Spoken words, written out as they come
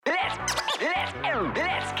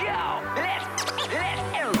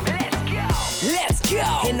Let's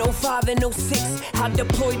go. In '05 and '06, I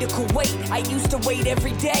deployed to Kuwait. I used to wait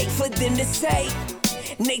every day for them to say,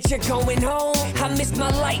 nature going home. I missed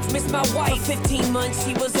my life, missed my wife. For 15 months,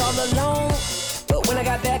 she was all alone. But when I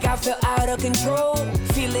got back, I felt out of control.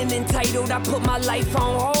 Feeling entitled, I put my life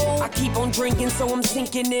on hold. I keep on drinking, so I'm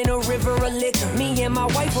sinking in a river of liquor. Me and my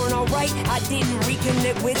wife weren't alright, I didn't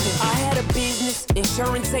reconnect with her. I had a business,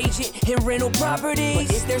 insurance agent, and rental properties.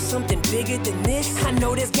 But is there something bigger than this? I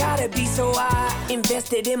know there's gotta be, so I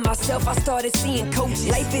invested in myself. I started seeing coaches.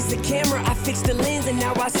 Life is a camera, I fixed the lens, and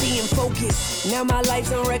now I see in focus. Now my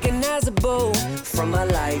life's unrecognizable from my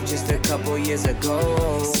life just a couple years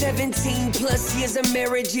ago. 17 plus years of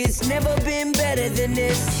marriage, it's never been better than this.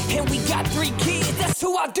 And we got 3 kids, that's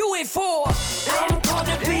who I do it for. I'm called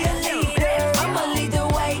to be a leader. I'ma lead the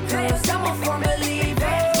way, cause I'm a firm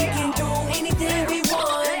believer. We can do anything we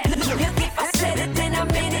want. Look, if I said it, then I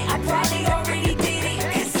meant it. I probably already did it.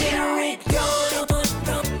 Consider it done.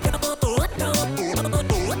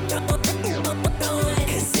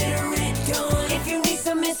 Consider it done. If you need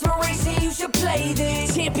some inspiration, you should play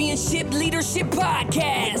this Championship Leadership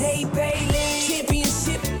Podcast. With Nate Bailey.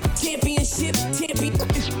 Championship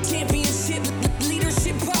Leadership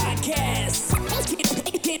Podcast.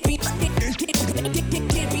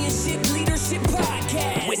 Championship Leadership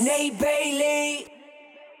Podcast with Nate Bailey.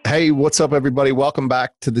 Hey, what's up, everybody? Welcome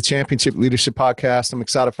back to the Championship Leadership Podcast. I'm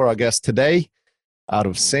excited for our guest today out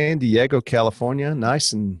of San Diego, California.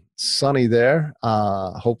 Nice and sunny there,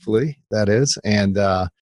 hopefully that is. And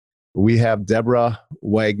we have Deborah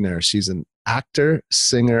Wagner. She's an actor,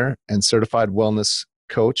 singer, and certified wellness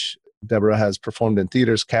coach. Deborah has performed in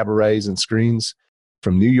theaters, cabarets, and screens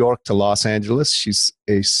from New York to Los Angeles. She's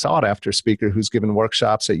a sought-after speaker who's given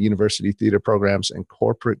workshops at university theater programs and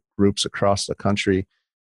corporate groups across the country,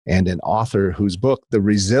 and an author whose book, The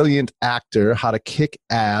Resilient Actor, How to Kick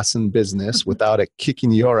Ass in Business Without It Kicking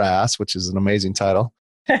Your Ass, which is an amazing title,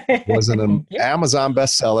 was an Amazon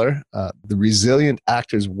bestseller. The Resilient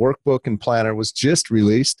Actor's Workbook and Planner was just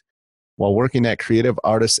released. While working at Creative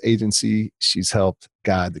Artists Agency, she's helped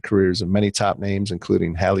guide the careers of many top names,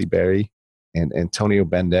 including Halle Berry and Antonio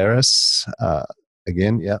Banderas.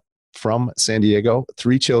 From San Diego,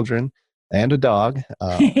 3 children and a dog.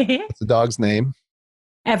 What's the dog's name?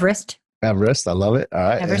 Everest. Everest, I love it. All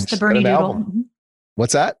right. Everest, the Bernie Doodle. Mm-hmm.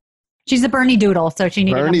 What's that? She's the Bernie Doodle, so she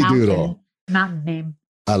needed Bernie a Doodle. mountain name.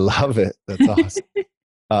 I love it. That's awesome.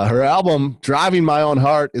 Her album, Driving My Own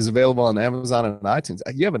Heart, is available on Amazon and iTunes.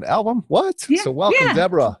 You have an album? What? Yeah, So welcome,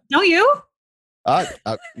 Deborah. Know you?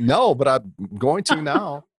 No, but I'm going to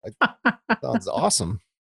now. Sounds awesome.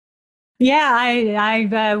 Yeah,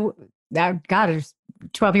 God, it was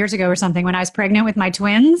 12 years ago or something when I was pregnant with my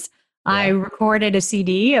twins. Yeah. I recorded a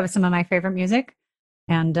CD of some of my favorite music,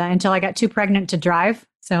 and until I got too pregnant to drive,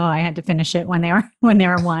 so I had to finish it when they were 1.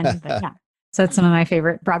 But yeah, so it's some of my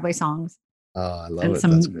favorite Broadway songs. Oh, I love and it.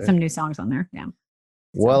 Some new songs on there. Yeah.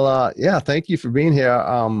 Well, thank you for being here.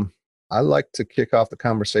 I like to kick off the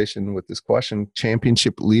conversation with this question.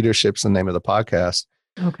 Championship Leadership's the name of the podcast.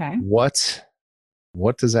 Okay. What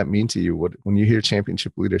does that mean to you? When you hear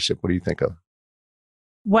championship leadership, what do you think of?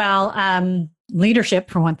 Well, leadership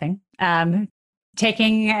for one thing.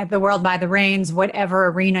 Taking the world by the reins, whatever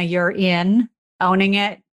arena you're in, owning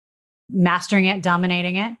it, mastering it,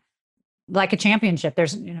 dominating it. Like a championship,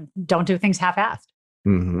 don't do things half-assed.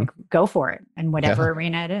 Mm-hmm. Like, go for it in whatever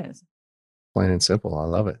arena it is. Plain and simple. I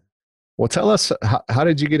love it. Well, tell us, how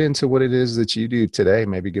did you get into what it is that you do today?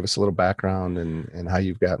 Maybe give us a little background and how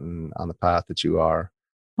you've gotten on the path that you are.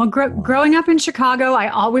 Well, growing up in Chicago, I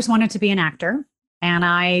always wanted to be an actor, and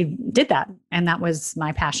I did that, and that was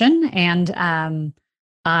my passion. And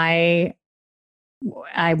I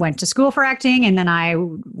went to school for acting, and then I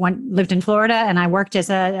lived in Florida, and I worked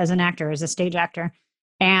as an actor, as a stage actor.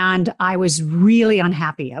 And I was really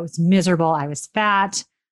unhappy. I was miserable. I was fat.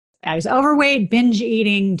 I was overweight, binge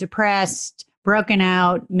eating, depressed, broken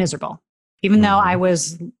out, miserable, even though I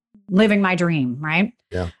was living my dream, right?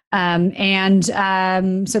 Yeah.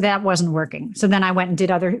 So that wasn't working. So then I went and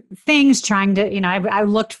did other things, trying to, I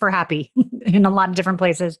looked for happy in a lot of different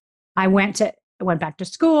places. I went back to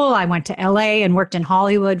school. I went to LA and worked in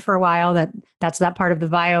Hollywood for a while. That's that part of the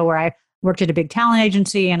bio where I worked at a big talent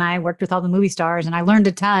agency, and I worked with all the movie stars, and I learned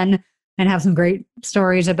a ton and have some great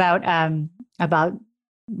stories about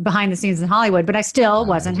behind the scenes in Hollywood, but I still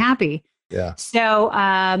wasn't happy. Yeah. So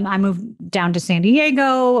I moved down to San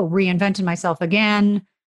Diego, reinvented myself again,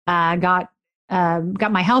 got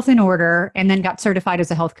my health in order, and then got certified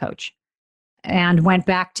as a health coach, and went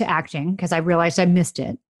back to acting because I realized I missed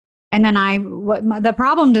it. And then the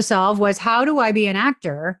problem to solve was, how do I be an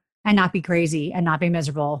actor and not be crazy and not be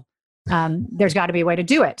miserable? There's got to be a way to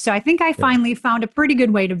do it. So I think I finally found a pretty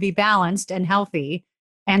good way to be balanced and healthy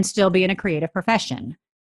and still be in a creative profession.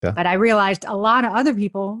 Yeah. But I realized a lot of other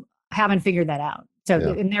people haven't figured that out. So,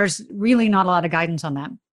 and there's really not a lot of guidance on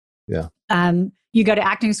that. Yeah. You go to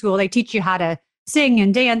acting school, they teach you how to sing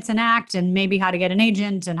and dance and act, and maybe how to get an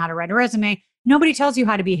agent and how to write a resume. Nobody tells you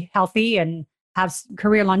how to be healthy and have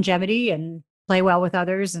career longevity and play well with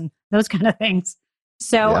others and those kind of things.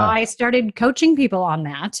 So I started coaching people on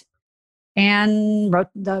that, and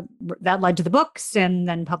that led to the books, and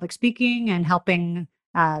then public speaking and helping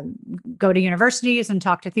go to universities and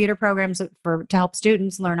talk to theater programs to help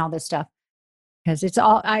students learn all this stuff. Because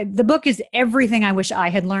the book is everything I wish I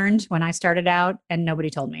had learned when I started out, and nobody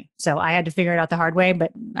told me. So I had to figure it out the hard way,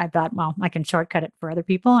 but I thought, well, I can shortcut it for other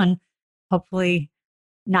people, and hopefully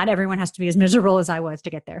not everyone has to be as miserable as I was to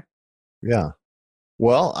get there. Yeah.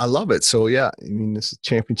 Well, I love it. So yeah, I mean, this is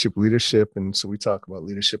championship leadership. And so we talk about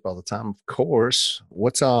leadership all the time, of course.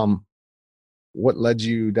 What led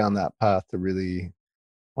you down that path to really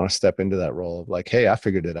want to step into that role of like, hey, I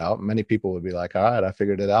figured it out? Many people would be like, all right, I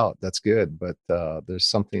figured it out. That's good. But there's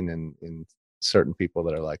something in certain people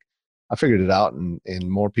that are like, I figured it out, and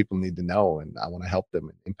more people need to know, and I want to help them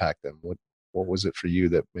and impact them. What was it for you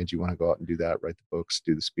that made you want to go out and do that, write the books,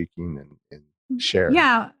 do the speaking, and share?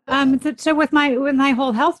 Yeah. So with my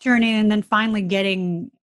whole health journey, and then finally getting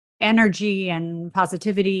energy and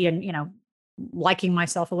positivity and, liking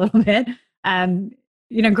myself a little bit,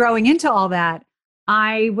 growing into all that,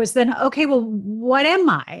 I was then, okay, well, what am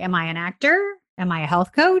I? Am I an actor? Am I a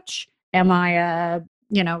health coach? Am I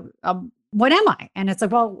what am I? And it's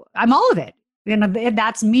like, well, I'm all of it. If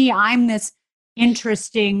that's me. I'm this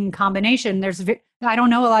interesting combination. I don't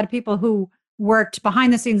know a lot of people who worked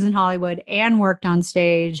behind the scenes in Hollywood and worked on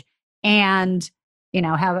stage and,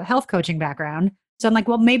 have a health coaching background. So I'm like,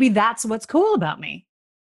 well, maybe that's what's cool about me.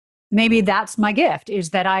 Maybe that's my gift,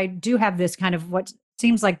 is that I do have this kind of what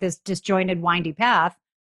seems like this disjointed, windy path.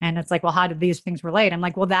 And it's like, well, how do these things relate? I'm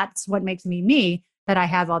like, well, that's what makes me, that I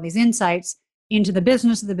have all these insights into the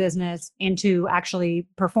business of the business, into actually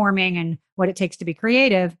performing and what it takes to be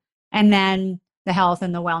creative, and then the health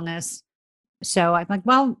and the wellness. So I'm like,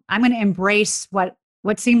 well, I'm going to embrace what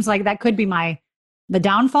seems like that could be the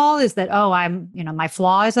downfall, is that, I'm, my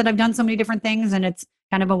flaw is that I've done so many different things and it's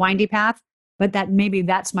kind of a windy path, but that maybe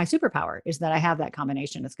that's my superpower, is that I have that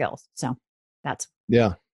combination of skills. So that's,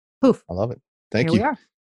 poof. I love it. Thank you. We are.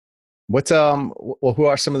 Who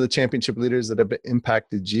are some of the championship leaders that have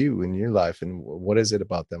impacted you in your life, and what is it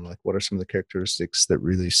about them? Like, what are some of the characteristics that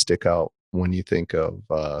really stick out when you think of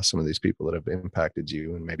some of these people that have impacted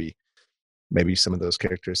you, and maybe some of those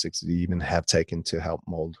characteristics that you even have taken to help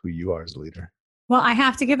mold who you are as a leader? Well, I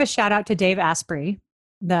have to give a shout out to Dave Asprey.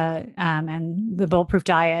 And the Bulletproof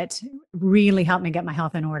Diet really helped me get my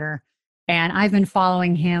health in order. And I've been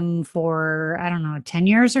following him for, 10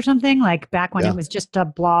 years or something, like back when it was just a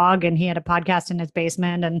blog and he had a podcast in his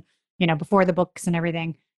basement and, before the books and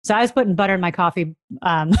everything. So I was putting butter in my coffee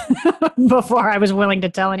before I was willing to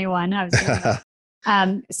tell anyone.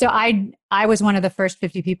 So I was one of the first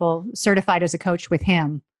 50 people certified as a coach with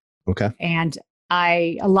him. Okay. And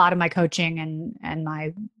a lot of my coaching and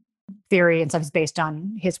my theory and stuff is based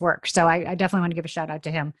on his work. So I definitely want to give a shout out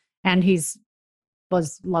to him. And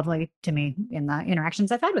was lovely to me in the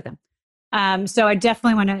interactions I've had with him. So I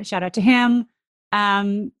definitely want to shout out to him.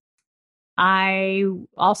 I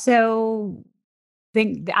also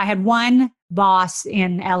think I had one boss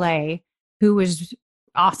in LA who was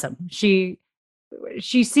awesome. She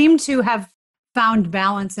seemed to have found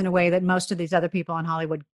balance in a way that most of these other people in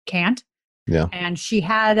Hollywood can't. Yeah. And she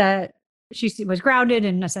was grounded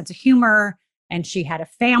in a sense of humor, and she had a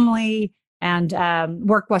family, and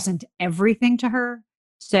work wasn't everything to her.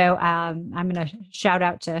 So I'm going to shout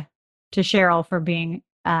out to Cheryl for being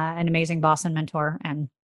an amazing boss and mentor and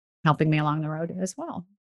helping me along the road as well.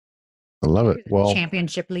 I love it. Well,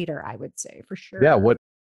 championship leader, I would say, for sure. Yeah.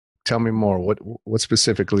 Tell me more. What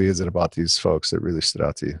specifically is it about these folks that really stood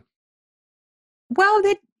out to you? Well,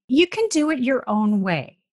 that you can do it your own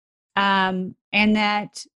way. And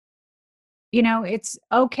that, it's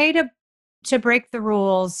okay to break the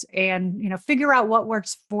rules and, figure out what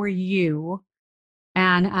works for you.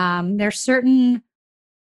 And there's certain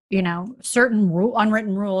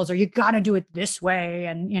unwritten rules, or you got to do it this way.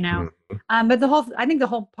 And, but I think the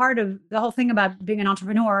whole thing about being an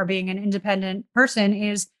entrepreneur or being an independent person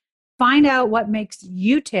is find out what makes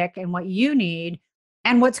you tick and what you need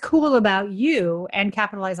and what's cool about you, and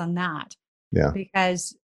capitalize on that. Yeah.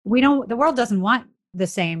 Because the world doesn't want the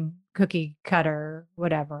same cookie cutter,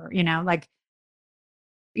 whatever, like,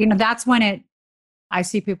 that's when I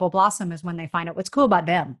see people blossom, is when they find out what's cool about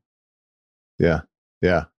them. Yeah.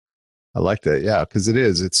 Yeah. I like that. Yeah. Cause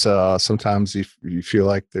it's sometimes you feel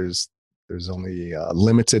like there's only a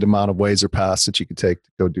limited amount of ways or paths that you can take to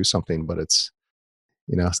go do something, but it's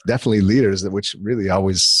definitely leaders, that which really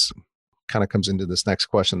always kind of comes into this next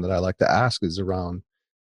question that I like to ask, is around,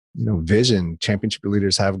 vision. Championship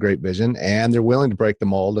leaders have great vision, and they're willing to break the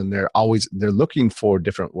mold, and they're looking for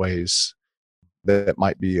different ways that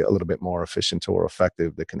might be a little bit more efficient or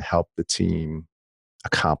effective, that can help the team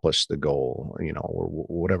accomplish the goal, or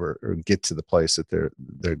whatever, or get to the place that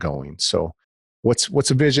they're going. So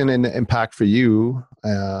what's a vision and impact for you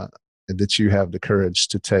that you have the courage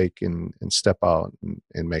to take and step out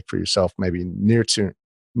and make for yourself, maybe near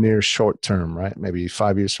short term, right? Maybe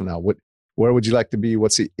 5 years from now, where would you like to be?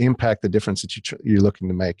 What's the impact, the difference that you're looking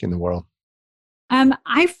to make in the world?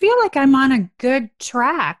 I feel like I'm on a good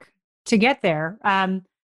track to get there. I'm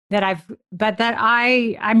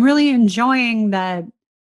really enjoying the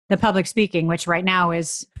public speaking, which right now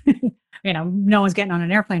is, no one's getting on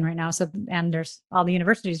an airplane right now. So, and there's all the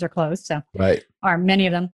universities are closed. So, right. Or many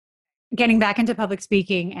of them. Getting back into public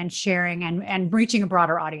speaking and sharing and reaching a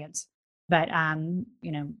broader audience. But,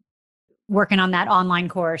 working on that online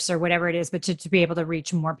course or whatever it is, but to be able to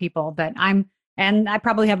reach more people. But I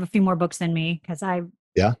probably have a few more books than me, because I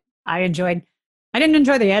didn't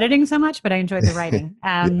enjoy the editing so much, but I enjoyed the writing.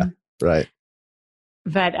 Yeah, right.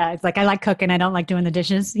 But it's like, I like cooking. I don't like doing the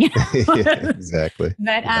dishes. Yeah, exactly.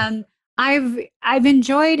 But I've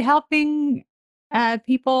enjoyed helping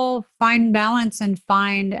people find balance and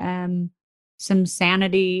find some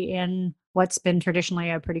sanity in what's been traditionally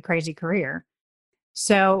a pretty crazy career.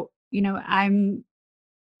 So, I'm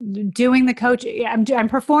doing the coach. I'm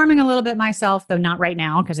performing a little bit myself, though not right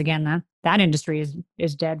now, because again, that industry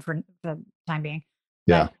is dead for the time being.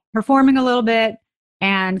 Yeah. But performing a little bit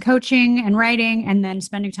and coaching and writing, and then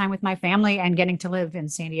spending time with my family and getting to live in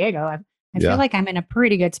San Diego. I feel like I'm in a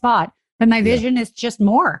pretty good spot, but my vision is just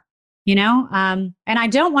more, and I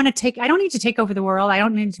don't need to take over the world. I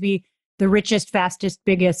don't need to be the richest, fastest,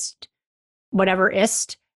 biggest,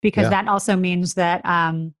 whatever-ist, because that also means that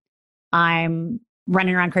I'm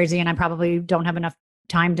running around crazy and I probably don't have enough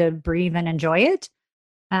time to breathe and enjoy it.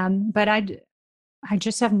 But I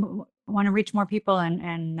just want to reach more people,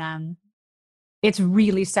 and it's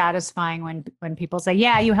really satisfying when people say,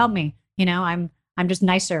 "Yeah, you helped me." I'm just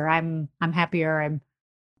nicer. I'm happier.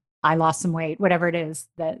 I lost some weight. Whatever it is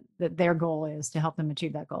that their goal is, to help them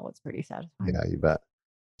achieve that goal. It's pretty satisfying. Yeah, you bet.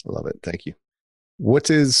 I love it. Thank you. What's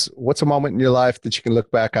a moment in your life that you can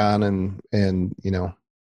look back on and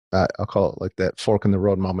I'll call it like that fork in the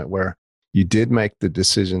road moment, where you did make the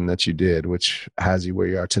decision that you did, which has you where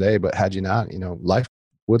you are today. But had you not, life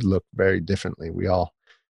would look very differently. We all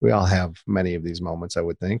have many of these moments, I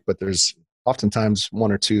would think, but there's oftentimes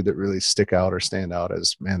one or two that really stick out or stand out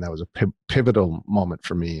as, man, that was a pivotal moment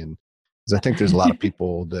for me. And because I think there's a lot of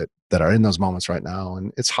people that are in those moments right now,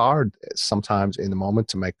 and it's hard sometimes in the moment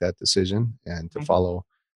to make that decision and to follow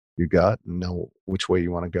your gut and know which way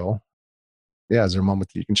you want to go. Yeah. Is there a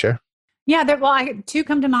moment that you can share? Yeah. Two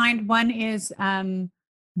come to mind. One is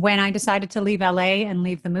when I decided to leave LA and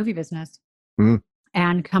leave the movie business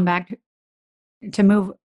and come back to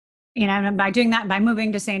move, by doing that, by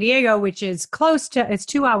moving to San Diego, which is it's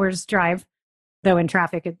 2 hours drive, though in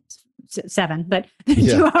traffic it's 7, but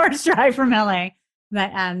 2 hours drive from LA.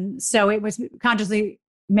 But so it was consciously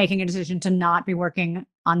making a decision to not be working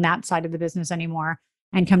on that side of the business anymore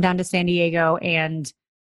and come down to San Diego and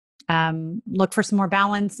look for some more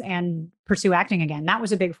balance and pursue acting again. That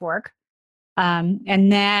was a big fork. And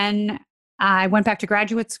then I went back to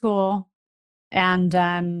graduate school, and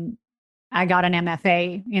I got an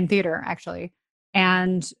MFA in theater, actually.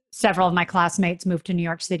 And several of my classmates moved to New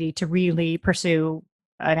York City to really pursue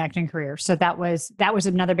an acting career. So that was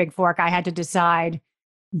another big fork. I had to decide,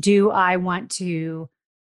 do I want to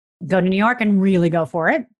go to New York and really go for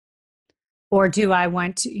it? Or do I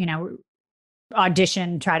want to,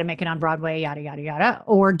 audition, try to make it on Broadway, yada, yada, yada?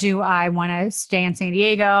 Or do I want to stay in San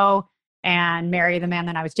Diego and marry the man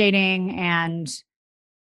that I was dating and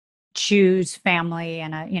choose family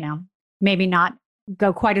and, maybe not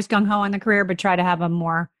go quite as gung-ho in the career, but try to have a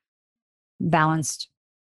more balanced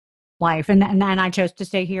life. And then I chose to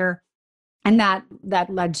stay here. And that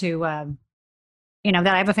led to, that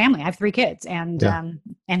I have a family. I have 3 kids and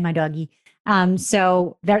my doggy.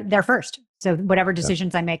 So they're first. So whatever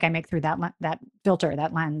decisions I make through that filter,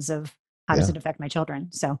 that lens of how does it affect my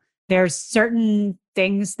children? So there's certain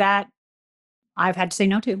things that I've had to say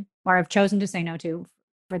no to, or I've chosen to say no to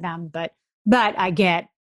for them. But I get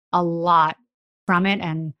a lot from it.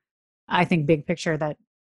 And I think big picture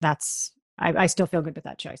I still feel good with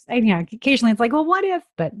that choice. Occasionally it's like, well, what if,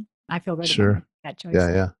 but I feel good about that choice.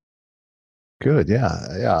 Yeah. Good.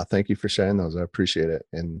 Yeah. Thank you for sharing those. I appreciate it.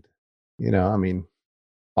 And,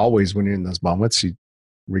 always when you're in those moments,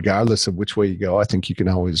 regardless of which way you go, I think you can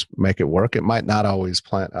always make it work. It might not always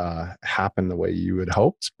happen the way you had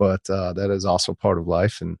hoped, but that is also part of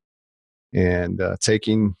life. And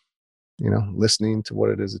taking, listening to what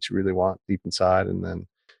it is that you really want deep inside, and then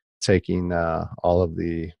taking all of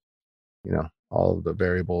the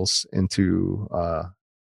variables into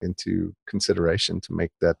consideration to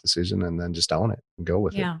make that decision, and then just own it and go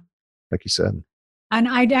with it, like you said. And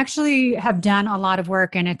I actually have done a lot of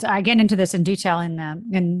work, and I get into this in detail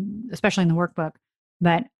especially in the workbook,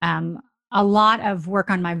 but a lot of work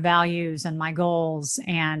on my values and my goals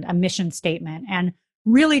and a mission statement, and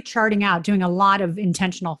really charting out, doing a lot of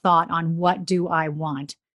intentional thought on what do I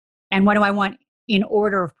want and what do I want in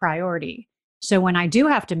order of priority. So when I do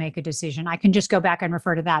have to make a decision, I can just go back and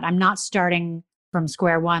refer to that. I'm not starting from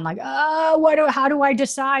square one, like, how do I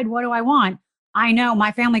decide? What do I want? I know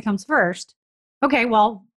my family comes first. Okay,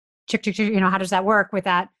 well, check, how does that work with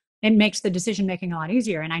that? It makes the decision making a lot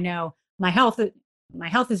easier. And I know my health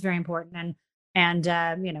is very important. And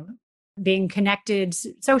being connected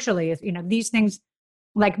socially is, these things,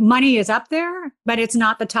 like money is up there, but it's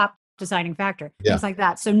not the top deciding factor. Yeah. Things like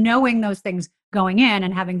that. So knowing those things going in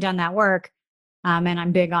and having done that work, and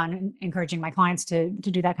I'm big on encouraging my clients to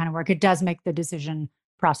do that kind of work, it does make the decision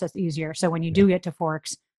process easier. So when you do get to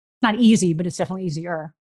forks, it's not easy, but it's definitely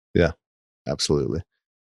easier. Yeah. Absolutely.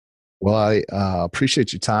 Well, I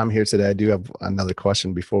appreciate your time here today. I do have another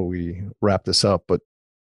question before we wrap this up, but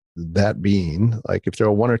that being, like, if there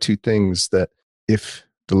are one or two things that if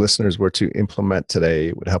the listeners were to implement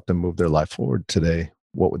today, would help them move their life forward today,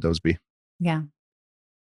 what would those be? Yeah.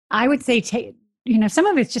 I would say, some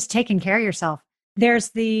of it's just taking care of yourself. There's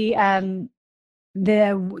this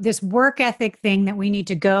work ethic thing that we need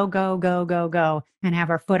to go and have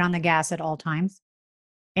our foot on the gas at all times.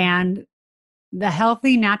 And the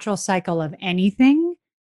healthy natural cycle of anything,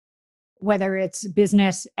 whether it's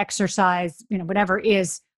business, exercise, whatever,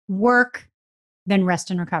 is work, then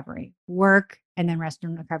rest and recovery, work, and then rest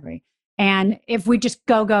and recovery. And if we just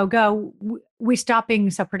go, we stop being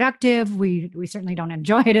so productive. We certainly don't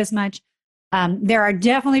enjoy it as much. There are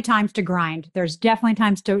definitely times to grind. There's definitely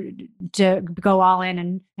times to go all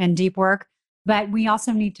in and deep work, but we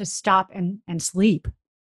also need to stop and sleep.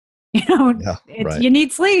 You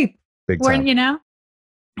need sleep. Big time.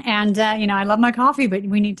 And I love my coffee, but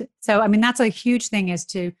we need to. So, that's a huge thing, is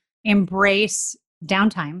to embrace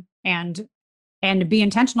downtime and be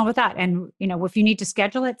intentional with that. And, if you need to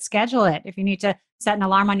schedule it. If you need to set an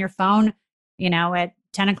alarm on your phone, at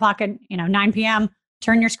 10 o'clock at, 9 p.m.,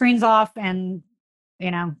 turn your screens off and,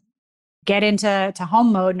 get into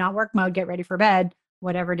home mode, not work mode, get ready for bed,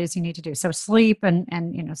 whatever it is you need to do. So sleep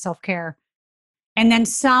and self-care, and then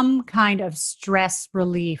some kind of stress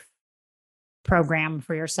relief program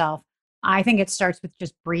for yourself. I think it starts with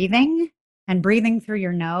just breathing through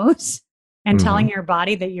your nose and telling your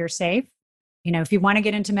body that you're safe. If you want to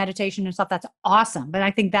get into meditation and stuff, that's awesome. But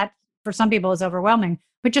I think that for some people is overwhelming.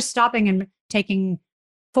 But just stopping and taking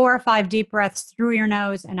 4 or 5 deep breaths through your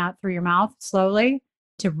nose and out through your mouth slowly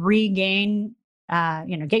to regain,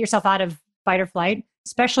 get yourself out of fight or flight.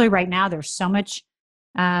 Especially right now, there's so much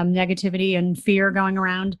negativity and fear going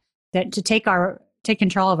around, that to take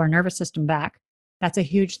control of our nervous system back, that's a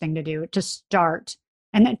huge thing to do, to start.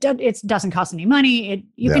 And it doesn't cost any money.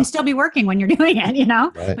 You can still be working when you're doing it,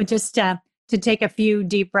 Right. But just to take a few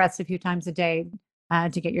deep breaths a few times a day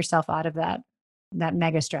to get yourself out of that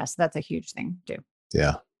mega stress. That's a huge thing to do.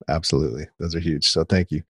 Yeah, absolutely. Those are huge. So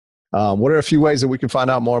thank you. What are a few ways that we can find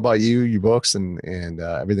out more about you, your books, and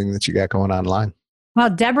everything that you got going online? Well,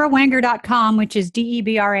 DeborahWanger.com, which is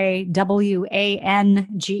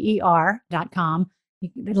DeborahWanger.com.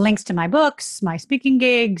 Links to my books, my speaking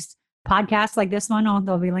gigs, podcasts like this one.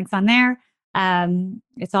 There'll be links on there.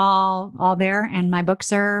 It's all there. And my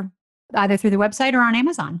books are either through the website or on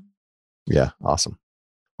Amazon. Yeah, awesome.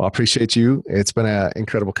 Well, I appreciate you. It's been an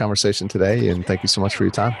incredible conversation today, and thank you so much for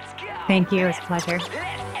your time. Thank you. It's a pleasure.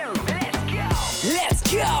 Let's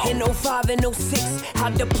go. In 05 and 06, I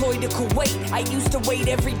deployed to Kuwait. I used to wait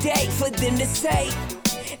every day for them to say,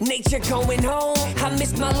 nature going home. I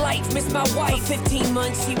missed my life, missed my wife. 15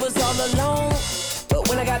 months, she was all alone. But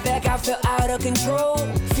when I got back, I felt out of control.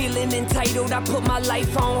 Feeling entitled, I put my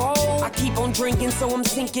life on hold. I keep on I'm drinking, so I'm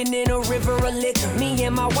sinking in a river of liquor. Me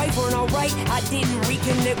and my wife weren't alright, I didn't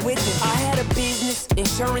reconnect with her. I had a business,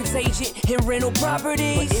 insurance agent, and rental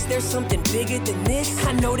properties. But is there something bigger than this?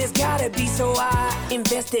 I know there's gotta be, so I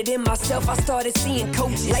invested in myself. I started seeing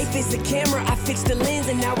coaches. Life is a camera, I fixed the lens,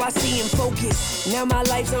 and now I see in focus. Now my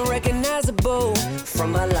life's unrecognizable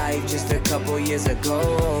from my life just a couple years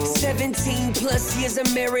ago. 17 plus years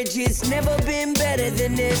of marriage, it's never been better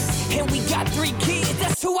than this. And we got 3 kids,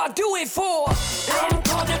 that's who I do it for. I'm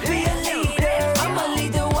called to be a leader, I'ma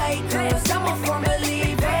lead the